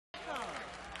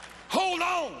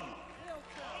on.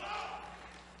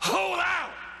 Hold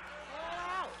out.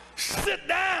 Sit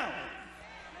down.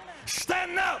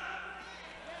 Stand up.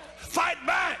 Fight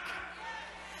back.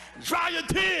 Dry your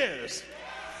tears.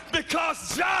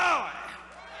 Because joy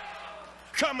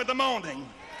cometh in the morning.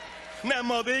 Now,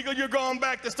 Mother Eagle, you're going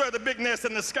back to stir the big nest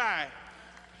in the sky.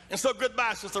 And so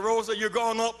goodbye, Sister Rosa. You're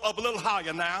going up a little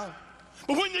higher now.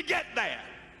 But when you get there,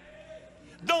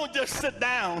 don't just sit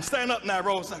down. Stand up now,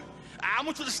 Rosa. I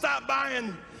want you to stop by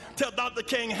and tell Dr.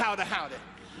 King howdy, howdy.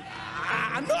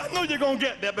 I know you're going to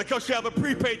get there because you have a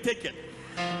prepaid ticket.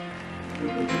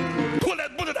 Pull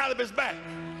that bullet out of his back.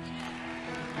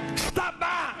 Stop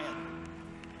by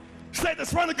and say to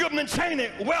Senator Goodman Cheney,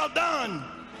 well done,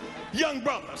 young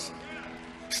brothers.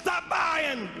 Stop by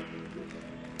and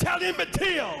tell Emmett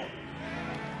Till,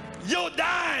 your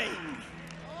dying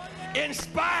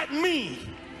inspired me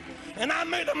and I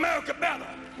made America better.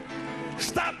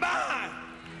 Stop by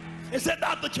and say,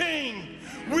 Dr. King,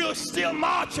 we're still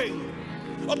marching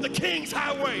up the King's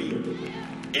Highway.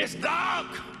 It's dark,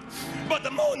 but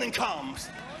the morning comes.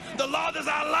 The Lord is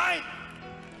our light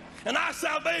and our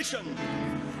salvation.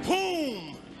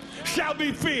 Whom shall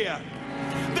we fear?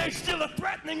 They're still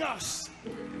threatening us.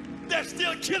 They're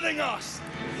still killing us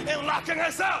and locking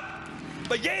us up.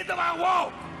 But yea, though I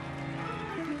walk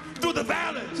through the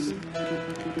valleys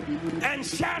and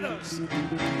shadows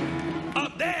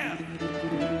of death,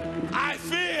 I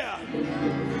fear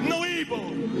no evil.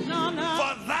 No.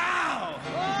 For thou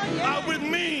art with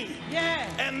me,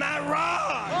 and thy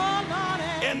rod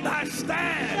and thy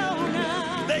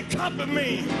staff, they comfort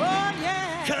me.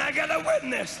 Can I get a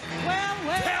witness?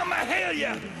 Tell me, hail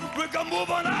ya. We're going to move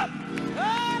on up.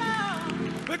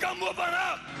 We're going to move on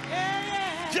up.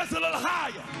 Just a little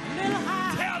higher.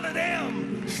 Tell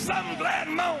them some glad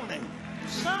morning.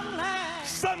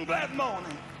 Some glad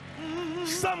morning.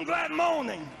 Some glad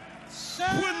morning.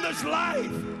 When this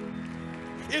life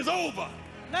is over,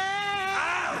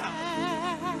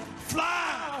 I'll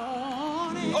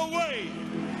fly away.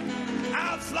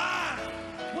 I'll fly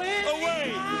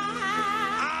away.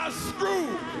 I'll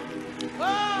screw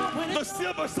the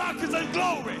silver sockets and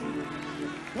glory.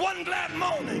 One glad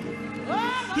morning.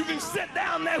 You can sit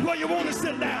down there where you want to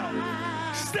sit down.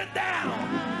 Sit down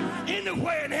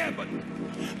anywhere in heaven.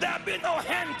 There'll be no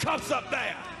handcuffs up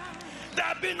there.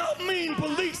 There'll be no mean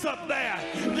police up there.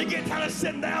 You get tired of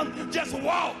sitting down, just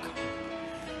walk.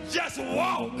 Just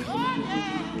walk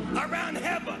around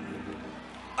heaven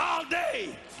all day.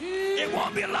 It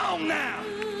won't be long now.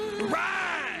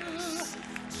 Rise.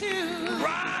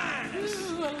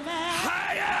 Rise.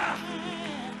 Higher.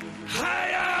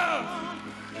 Higher.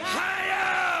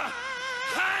 Higher.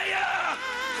 Higher.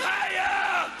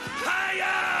 Higher.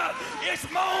 Higher. It's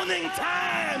morning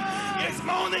time. It's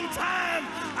morning time.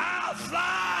 I'll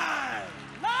fly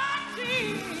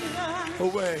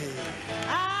away.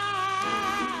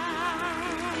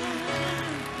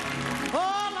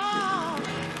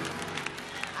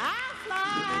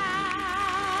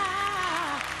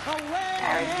 I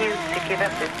refused to give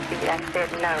up this seat. I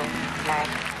said no, and I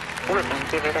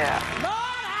wouldn't give it up.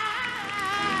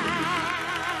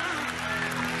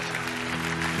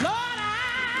 Lord, I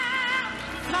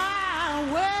fly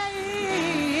away.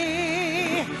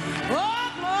 Oh,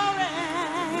 glory.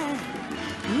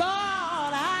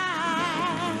 Lord,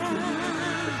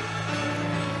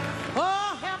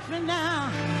 oh, help me now.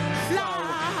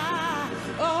 Fly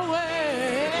away.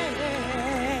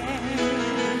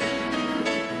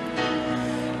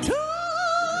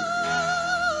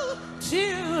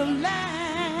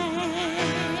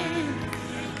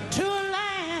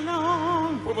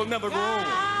 Will never grow.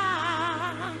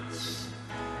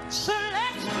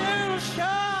 Celestial shore,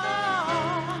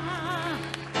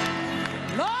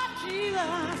 Lord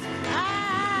Jesus,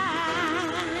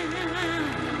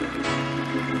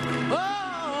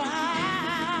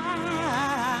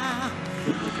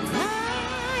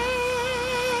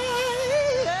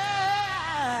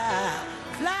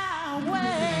 fly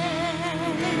away.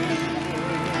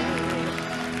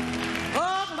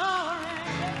 Oh, glory.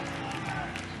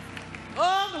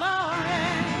 Oh, glory.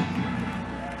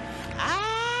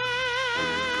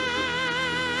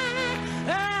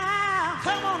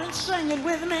 Come on and sing it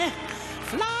with me.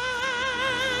 Fly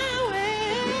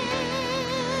away.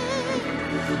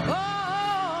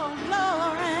 Oh,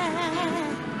 glory.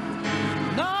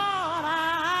 Lord,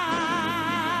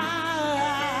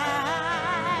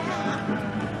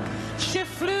 she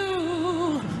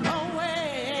flew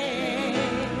away.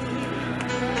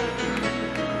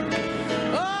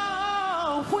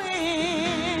 Oh,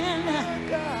 when,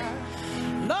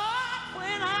 Lord,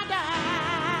 when I die,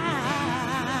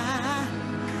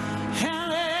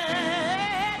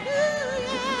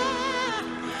 hallelujah.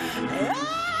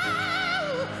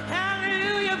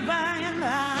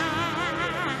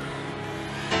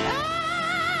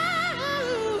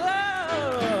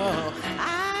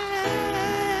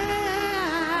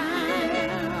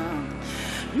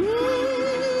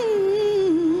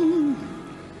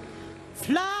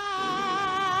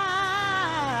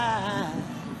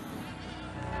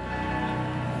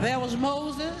 was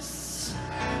Moses,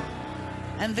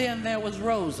 and then there was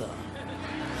Rosa.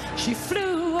 She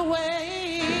flew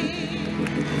away.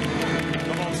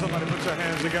 Come on, somebody put your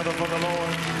hands together for the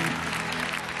Lord.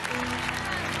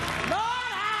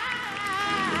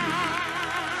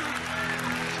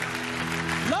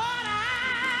 Lord, I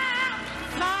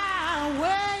fly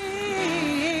away.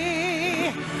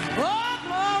 Oh,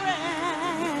 glory.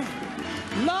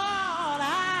 Lord,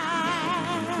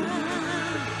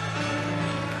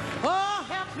 oh,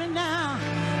 help me now.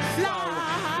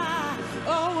 Fly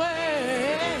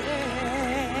away.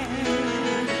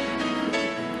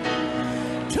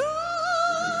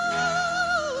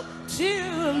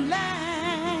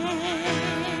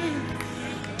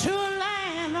 To a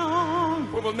land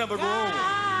on We will never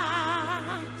grow.